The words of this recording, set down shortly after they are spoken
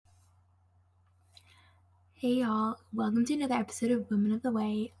Hey y'all, welcome to another episode of Women of the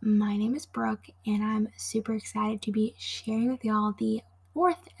Way. My name is Brooke, and I'm super excited to be sharing with y'all the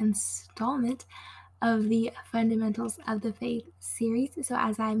fourth installment of the Fundamentals of the Faith series. So,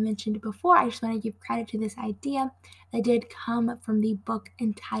 as I mentioned before, I just want to give credit to this idea that did come from the book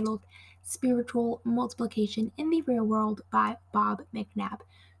entitled Spiritual Multiplication in the Real World by Bob McNabb.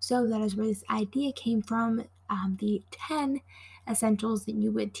 So, that is where this idea came from, the 10 essentials that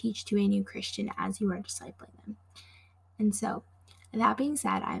you would teach to a new Christian as you are discipling them. And so, that being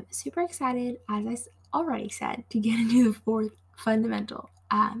said, I'm super excited, as I already said, to get into the fourth fundamental,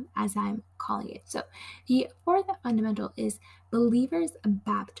 as I'm calling it. So, the fourth fundamental is believers'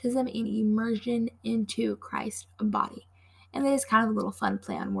 baptism and immersion into Christ's body. And there's kind of a little fun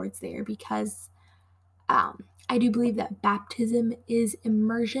play on words there because I do believe that baptism is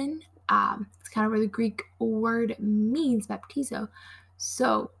immersion. It's kind of where the Greek word means baptizo.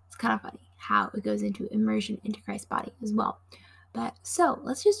 So it's kind of funny how it goes into immersion into Christ's body as well. But so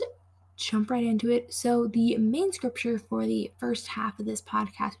let's just jump right into it. So the main scripture for the first half of this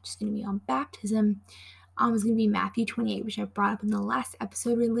podcast, which is going to be on baptism, is going to be Matthew 28, which I brought up in the last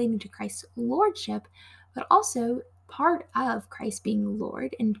episode relating to Christ's lordship, but also part of Christ being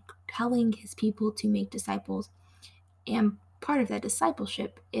Lord and telling his people to make disciples. And part of that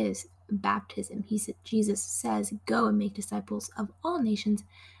discipleship is baptism. Jesus says, "Go and make disciples of all nations,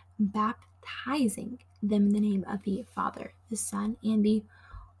 baptizing them in the name of the Father, the Son, and the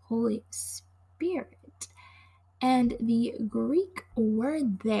Holy Spirit." And the Greek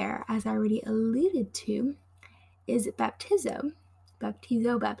word there, as I already alluded to, is baptizo.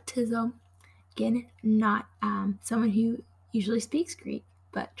 Baptizo. Again, not someone who usually speaks Greek,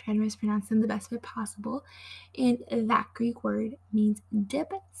 but try to mispronounce them the best way possible. And that Greek word means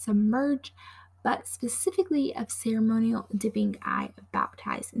dip, submerge, but specifically of ceremonial dipping, I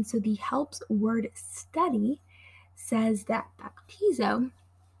baptize. And so the Helps Word Study says that baptizo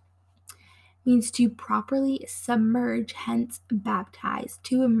means to properly submerge, hence baptize,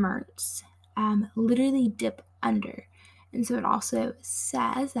 to immerse, literally dip under. And so it also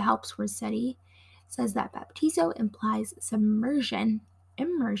says, the Helps Word Study says that baptizo implies submersion,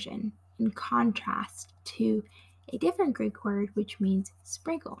 immersion, in contrast to a different Greek word, which means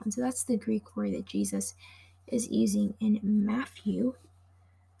sprinkle. And so that's the Greek word that Jesus is using in Matthew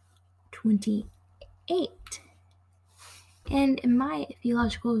 28. And in my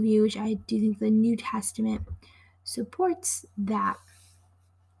theological view, which I do think the New Testament supports, that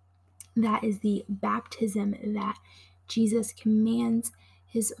is the baptism that Jesus commands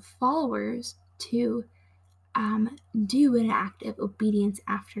his followers to do an act of obedience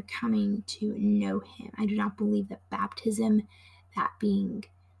after coming to know him. I do not believe that baptism, that being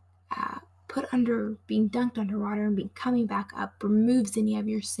being dunked underwater and coming back up, removes any of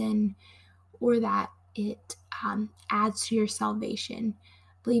your sin, or that it adds to your salvation.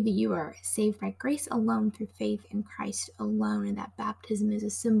 I believe that you are saved by grace alone through faith in Christ alone, and that baptism is a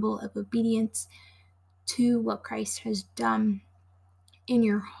symbol of obedience to what Christ has done in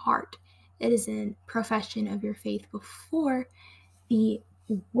your heart. It is a profession of your faith before the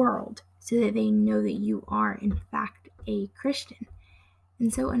world, so that they know that you are in fact a Christian.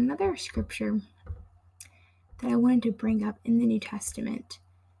 And so another scripture that I wanted to bring up in the New Testament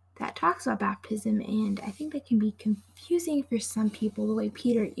that talks about baptism, and I think that can be confusing for some people the way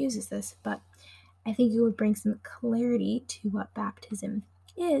Peter uses this, but I think it would bring some clarity to what baptism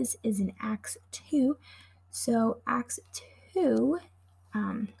is in Acts 2. So Acts 2,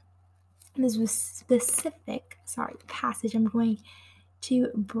 this was specific passage I'm going to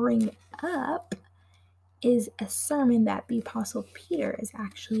bring up is a sermon that the Apostle Peter is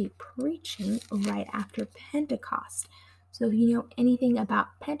actually preaching right after Pentecost. So if you know anything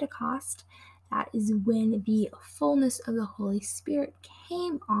about Pentecost, that is when the fullness of the Holy Spirit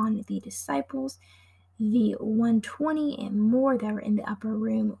came on the disciples, the 120 and more that were in the upper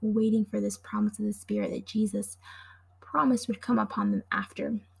room waiting for this promise of the Spirit that Jesus promised would come upon them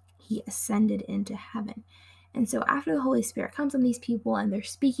after he ascended into heaven. And so after the Holy Spirit comes on these people and they're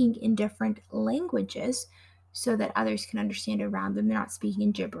speaking in different languages so that others can understand around them, they're not speaking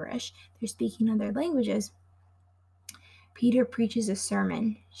in gibberish, they're speaking in other languages, Peter preaches a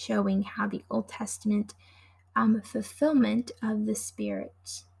sermon showing how the Old Testament fulfillment of the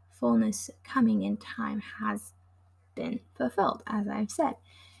Spirit's fullness coming in time has been fulfilled, as I've said.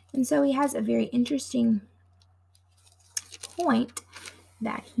 And so he has a very interesting point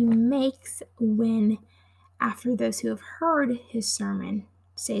that he makes when, after those who have heard his sermon,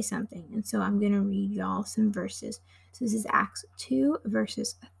 say something. And so I'm going to read y'all some verses. So this is Acts 2,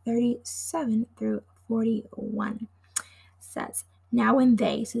 verses 37 through 41. It says, "Now when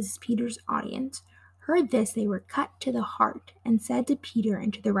they," so this is Peter's audience, heard this, they were cut to the heart, and said to Peter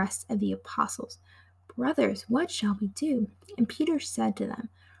and to the rest of the apostles, Brothers, what shall we do? And Peter said to them,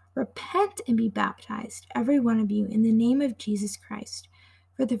 Repent and be baptized, every one of you, in the name of Jesus Christ,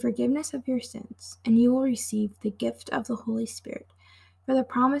 for the forgiveness of your sins, and you will receive the gift of the Holy Spirit. For the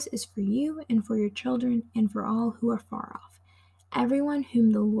promise is for you and for your children and for all who are far off, everyone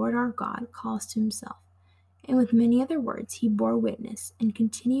whom the Lord our God calls to himself. And with many other words he bore witness and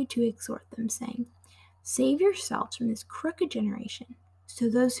continued to exhort them, saying, Save yourselves from this crooked generation. So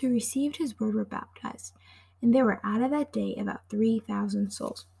those who received his word were baptized, and there were out of that day about 3,000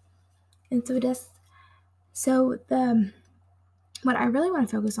 souls. And what I really want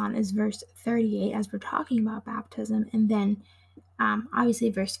to focus on is verse 38 as we're talking about baptism, and then obviously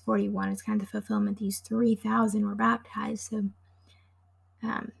verse 41 is kind of the fulfillment. These 3,000 were baptized, so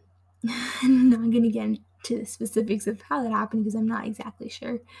I'm not going to get into the specifics of how that happened because I'm not exactly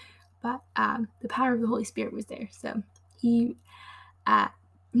sure, but the power of the Holy Spirit was there, so he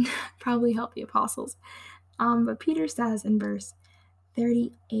probably helped the apostles. But Peter says in verse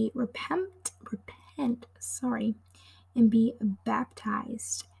 38, repent, and be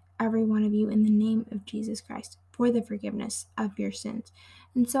baptized, every one of you, in the name of Jesus Christ, for the forgiveness of your sins.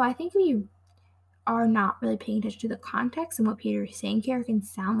 And so I think we are not really paying attention to the context and what Peter is saying here. It can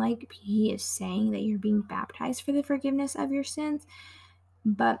sound like he is saying that you're being baptized for the forgiveness of your sins,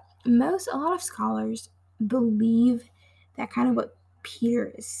 but a lot of scholars believe that kind of what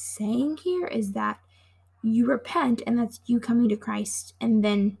Peter is saying here is that you repent, and that's you coming to Christ and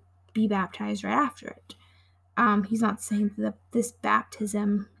then be baptized right after it. He's not saying that this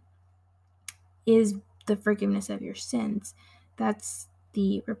baptism is the forgiveness of your sins. That's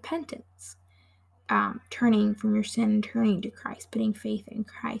the repentance. Turning from your sin and turning to Christ, putting faith in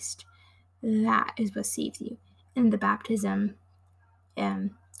Christ. That is what saves you. And the baptism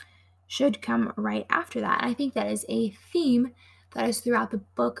should come right after that. I think that is a theme that is throughout the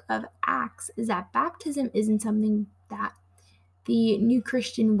book of Acts, is that baptism isn't something that the new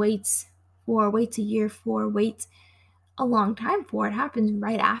Christian waits a year for, waits a long time for. It happens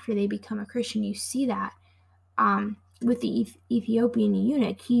right after they become a Christian. You see that with the Ethiopian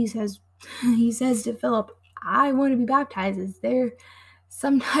eunuch. He says to Philip, I want to be baptized. Is there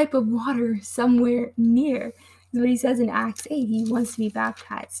some type of water somewhere near? Is what he says in Acts 8. He wants to be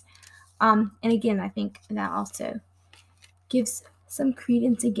baptized. And again, I think that also gives some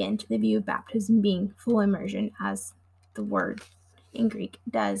credence again to the view of baptism being full immersion, as the word in Greek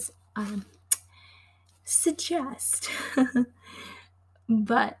does suggest.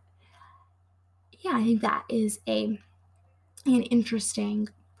 But yeah, I think that is an interesting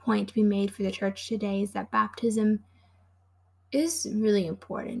point to be made for the church today, is that baptism is really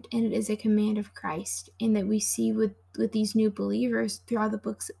important, and it is a command of Christ, and that we see with these new believers throughout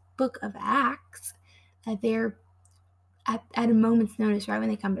the book of Acts that they're at a moment's notice, right when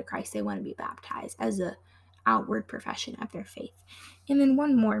they come to Christ, they want to be baptized as a outward profession of their faith. And then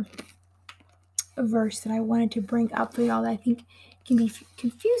one more verse that I wanted to bring up for y'all that I think can be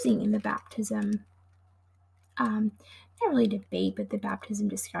confusing in the baptism, not really debate, but the baptism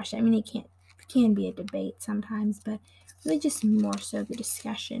discussion. I mean, it can be a debate sometimes, but really just more so the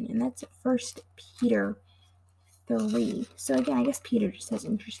discussion, and that's 1 Peter 3. So again, I guess Peter just has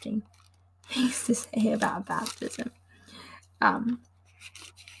interesting things to say about baptism.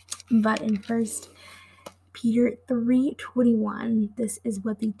 But in 1 Peter 3:21, this is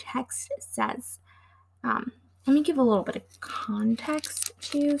what the text says. Let me give a little bit of context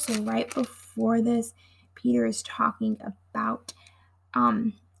too. So right before this, Peter is talking about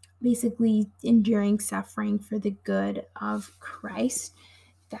basically enduring suffering for the good of Christ,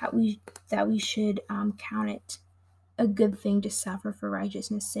 that we should count it a good thing to suffer for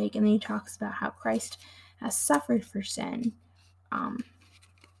righteousness' sake. And then he talks about how Christ has suffered for sin,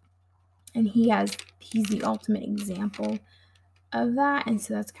 and he's the ultimate example of that. And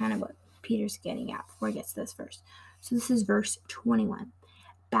so that's kind of what Peter's getting at before he gets to this verse. So this is verse 21.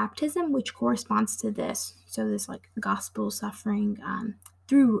 Baptism, which corresponds to this, so this like gospel suffering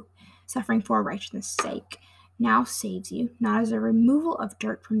through suffering for righteousness' sake, now saves you, not as a removal of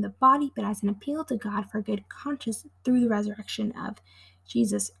dirt from the body, but as an appeal to God for a good conscience through the resurrection of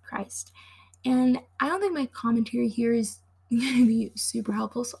Jesus Christ. And I don't think my commentary here is going to be super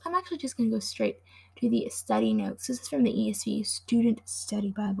helpful, so I'm actually just going to go straight to the study notes. This is from the ESV Student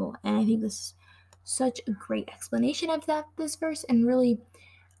Study Bible, and I think this is such a great explanation of this verse, and really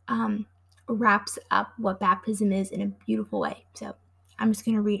wraps up what baptism is in a beautiful way. So I'm just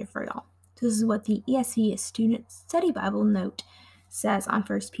going to read it for y'all. So this is what the ESV Student Study Bible note says on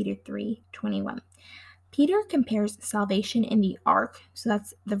 1 Peter 3:21. Peter compares salvation in the ark, so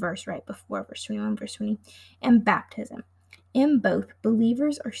that's the verse right before verse 21, verse 20, and baptism. In both,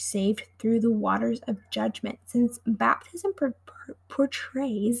 believers are saved through the waters of judgment, since baptism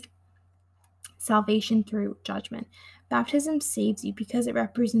portrays salvation through judgment. Baptism saves you because it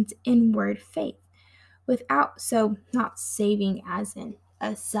represents inward faith. So not saving as in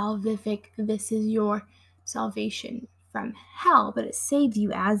a salvific, this is your salvation from hell, but it saves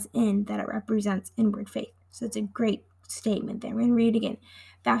you as in that it represents inward faith. So it's a great statement there. We're going to read it again.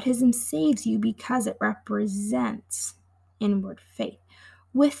 Baptism saves you because it represents inward faith.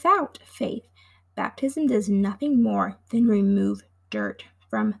 Without faith, baptism does nothing more than remove dirt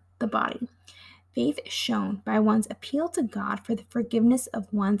from the body. Faith is shown by one's appeal to God for the forgiveness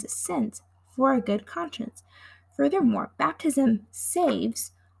of one's sins for a good conscience. Furthermore, baptism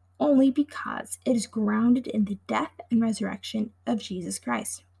saves only because it is grounded in the death and resurrection of Jesus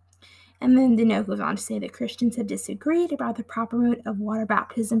Christ. And then the note goes on to say that Christians have disagreed about the proper mode of water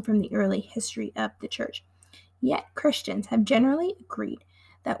baptism from the early history of the church. Yet Christians have generally agreed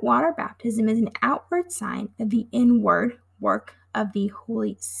that water baptism is an outward sign of the inward work of the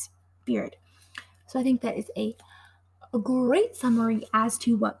Holy Spirit. So I think that is a great summary as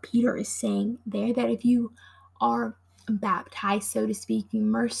to what Peter is saying there, that if you are baptized, so to speak,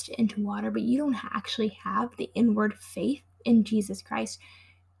 immersed into water, but you don't actually have the inward faith in Jesus Christ,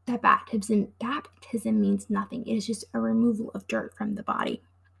 that baptism means nothing. It is just a removal of dirt from the body.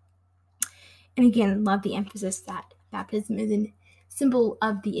 And again, love the emphasis that baptism is a symbol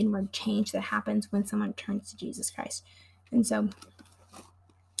of the inward change that happens when someone turns to Jesus Christ. And so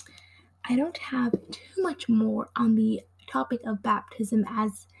I don't have too much more on the topic of baptism,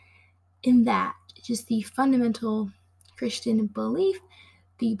 as in that just the fundamental Christian belief,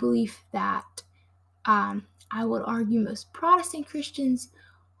 the belief that I would argue most Protestant Christians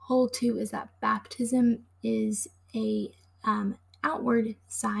hold to, is that baptism is a outward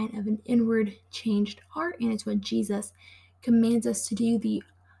sign of an inward changed heart, and it's what Jesus commands us to do. The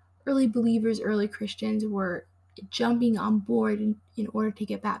early believers, early Christians were jumping on board in order to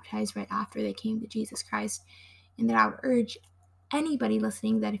get baptized right after they came to Jesus Christ. And that I would urge anybody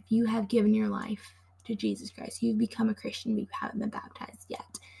listening that if you have given your life to Jesus Christ, you've become a Christian, but you haven't been baptized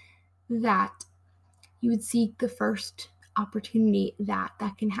yet, that you would seek the first opportunity that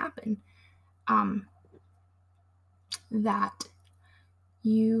can happen.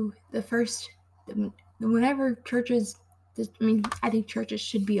 Whenever churches, I think churches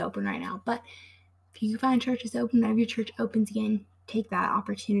should be open right now, but if you find churches open, whenever your church opens again, take that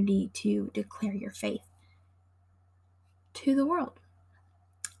opportunity to declare your faith to the world.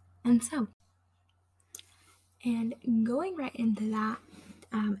 And going right into that,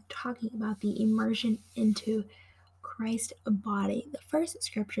 talking about the immersion into Christ's body, the first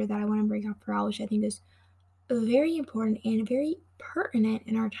scripture that I want to bring up for all, which I think is very important and very pertinent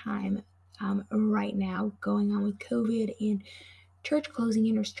in our time right now, going on with COVID and church closing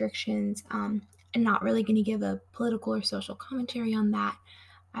and restrictions. And not really going to give a political or social commentary on that.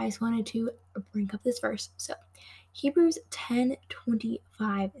 I just wanted to bring up this verse. So Hebrews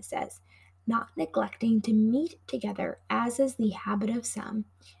 10:25 says, "Not neglecting to meet together, as is the habit of some,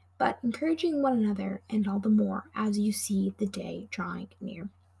 but encouraging one another, and all the more as you see the day drawing near."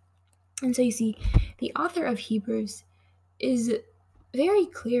 And so you see, the author of Hebrews is very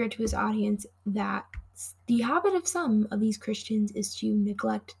clear to his audience that the habit of some of these Christians is to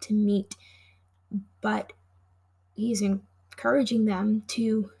neglect to meet, but he's encouraging them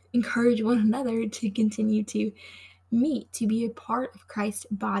to encourage one another to continue to meet, to be a part of Christ's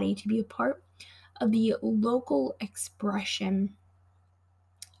body, to be a part of the local expression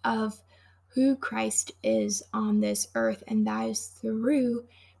of who Christ is on this earth, and that is through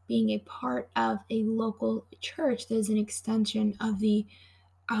being a part of a local church that is an extension of the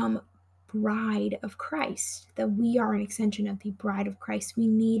bride of Christ, that we are an extension of the bride of Christ. We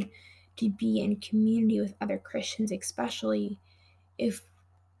need to be in community with other Christians, especially if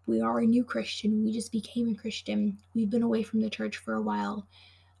we are a new Christian. We just became a Christian. We've been away from the church for a while.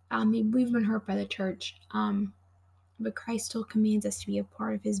 Maybe we've been hurt by the church, but Christ still commands us to be a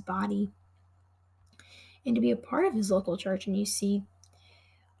part of his body and to be a part of his local church. And you see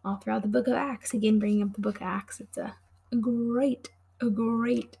all throughout the book of Acts, again, bringing up the book of Acts, it's a great book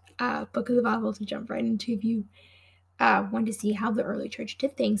of the Bible to jump right into if you want to see how the early church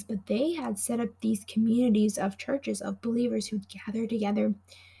did things. But they had set up these communities of churches, of believers who'd gather together,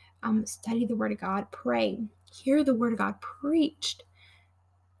 study the Word of God, pray, hear the Word of God preached.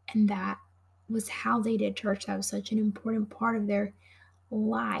 And that was how they did church. That was such an important part of their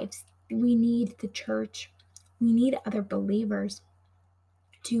lives. We need the church. We need other believers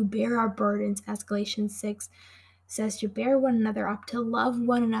to bear our burdens, as Galatians 6 says, to bear one another up, to love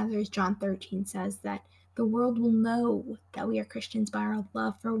one another, as John 13 says, that the world will know that we are Christians by our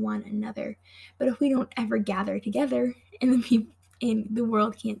love for one another. But if we don't ever gather together and the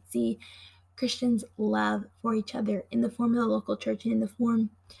world can't see Christians' love for each other in the form of the local church and in the form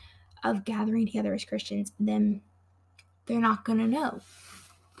of gathering together as Christians, then they're not going to know.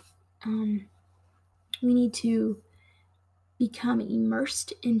 We need to become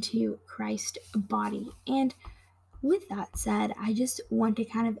immersed into Christ's body. And with that said, I just want to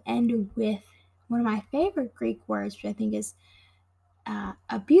kind of end with one of my favorite Greek words, which I think is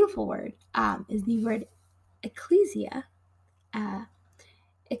a beautiful word, is the word ecclesia.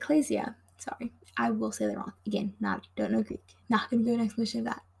 Ecclesia. Sorry, I will say that wrong. Again, don't know Greek. Not going to go an explanation of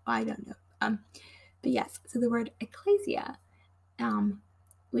that. I don't know. But yes, so the word ecclesia,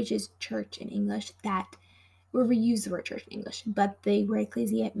 which is church in English, where we use the word church in English, but the word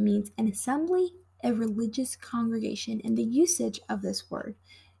ecclesia means an assembly, a religious congregation, and the usage of this word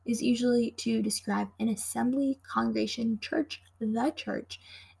is usually to describe an assembly, congregation, church, the church,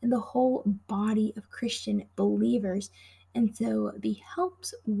 and the whole body of Christian believers. And so the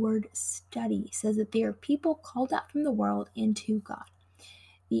Helps Word Study says that they are people called out from the world into God.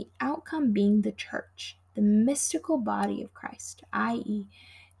 The outcome being the church, the mystical body of Christ, i.e.,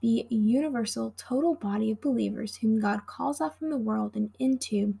 the universal total body of believers whom God calls out from the world and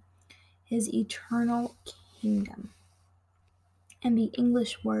into his eternal kingdom. And the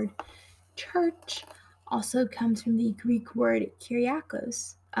English word church also comes from the Greek word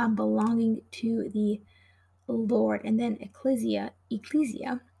kyriakos, belonging to the Lord. And then ecclesia,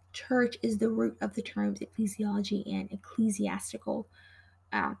 church is the root of the terms ecclesiology and ecclesiastical.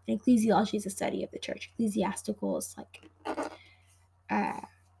 And ecclesiology is a study of the church. Ecclesiastical is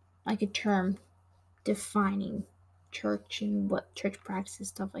like a term defining church and what church practices,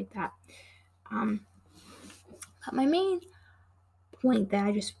 stuff like that. But my main point that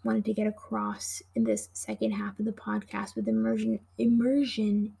I just wanted to get across in this second half of the podcast with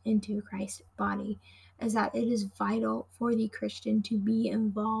immersion into Christ's body is that it is vital for the Christian to be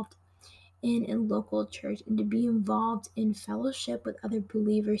involved in a local church and to be involved in fellowship with other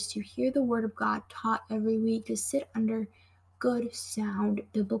believers, to hear the word of God taught every week, to sit under good, sound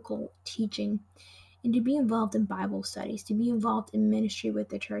biblical teaching, and to be involved in Bible studies, to be involved in ministry with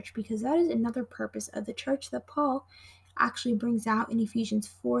the church, because that is another purpose of the church that Paul actually brings out in Ephesians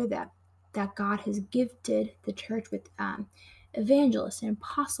 4, that God has gifted the church with evangelists and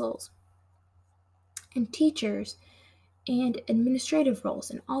apostles and teachers and administrative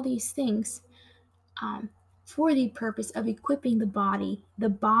roles and all these things for the purpose of equipping the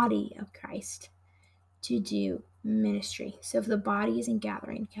body of Christ to do ministry. So if the body isn't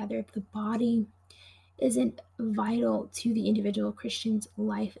gathering together, if the body isn't vital to the individual Christian's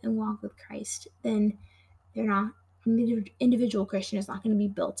life and walk with Christ, then the individual Christian is not going to be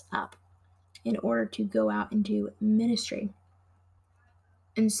built up in order to go out and do ministry.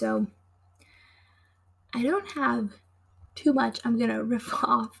 And so I don't have too much I'm going to riff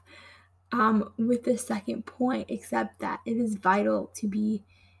off with the second point, except that it is vital to be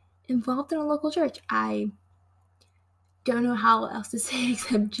involved in a local church. I don't know how else to say it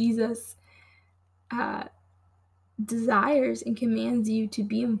except Jesus desires and commands you to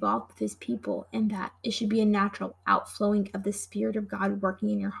be involved with his people, and that it should be a natural outflowing of the Spirit of God working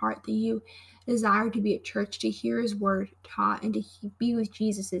in your heart, that you desire to be at church, to hear his word taught, and to be with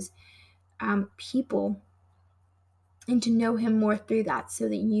Jesus's people, and to know him more through that, so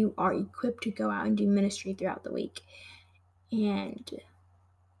that you are equipped to go out and do ministry throughout the week. And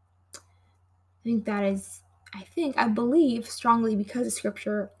I believe strongly, because of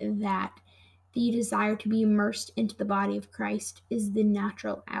scripture, that the desire to be immersed into the body of Christ is the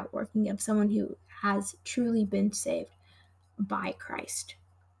natural outworking of someone who has truly been saved by Christ.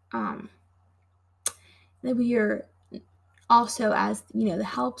 That we are also, as the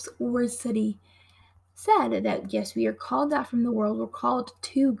Helps Word Study said, that yes, we are called out from the world. We're called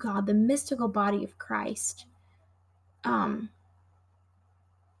to God, the mystical body of Christ. But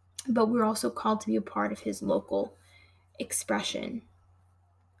we're also called to be a part of his local expression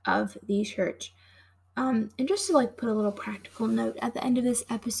of the church. And just to put a little practical note at the end of this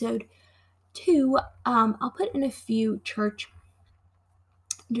episode too, I'll put in a few church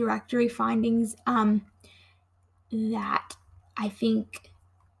directory findings that I think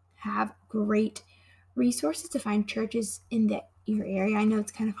have great resources to find churches in your area. I know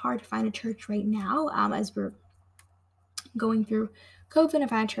it's kind of hard to find a church right now as we're going through COVID and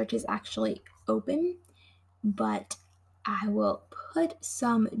find churches actually open, but I will put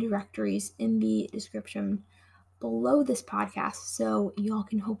some directories in the description below this podcast so y'all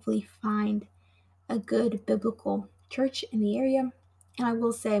can hopefully find a good biblical church in the area. And I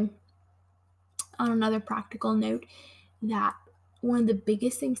will say, on another practical note, that one of the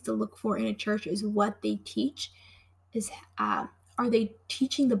biggest things to look for in a church is what they teach. Is are they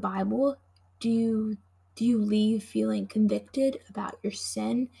teaching the Bible? Do you leave feeling convicted about your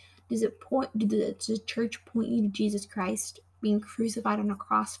sin? Does the church point you to Jesus Christ being crucified on a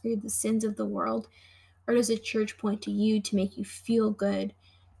cross for the sins of the world? Or does the church point to you to make you feel good,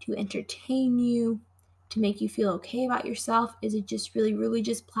 to entertain you, to make you feel okay about yourself? Is it just really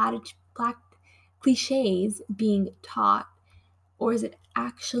religious cliches being taught? Or is it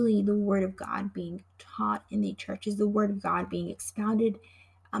actually the Word of God being taught in the church? Is the Word of God being expounded,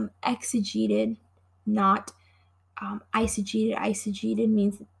 exegeted, not eisegeted? Eisegeted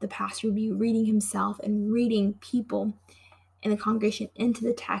means that the pastor would be reading himself and reading people in the congregation into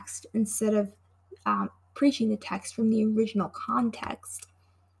the text instead of preaching the text from the original context.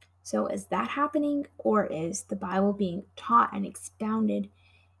 So is that happening, or is the Bible being taught and expounded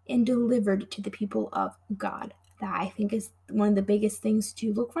and delivered to the people of God? That I think is one of the biggest things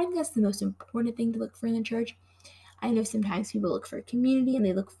to look for. I think that's the most important thing to look for in the church. I know sometimes people look for a community and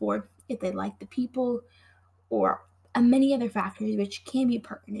they look for if they like the people or many other factors which can be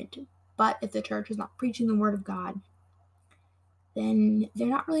pertinent. But if the church is not preaching the Word of God, then they're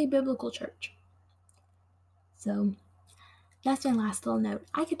not really a biblical church. So that's my last little note.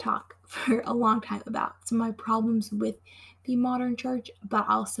 I could talk for a long time about some of my problems with the modern church, but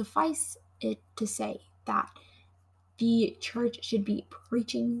I'll suffice it to say that the church should be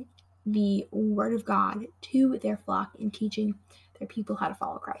preaching the Word of God to their flock and teaching their people how to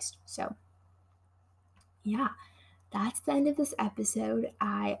follow Christ. So, yeah, that's the end of this episode.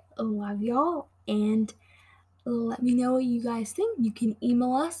 I love y'all, and let me know what you guys think. You can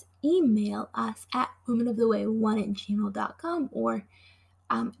email us at womenoftheway1@gmail.com or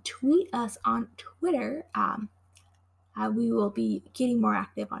tweet us on Twitter. We will be getting more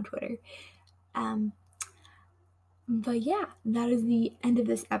active on Twitter. But yeah, that is the end of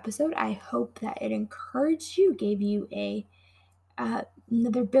this episode. I hope that it encouraged you, gave you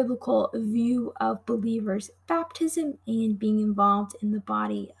another biblical view of believers' baptism and being involved in the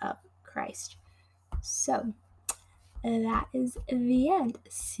body of Christ. So that is the end.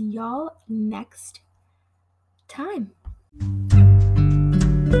 See y'all next time.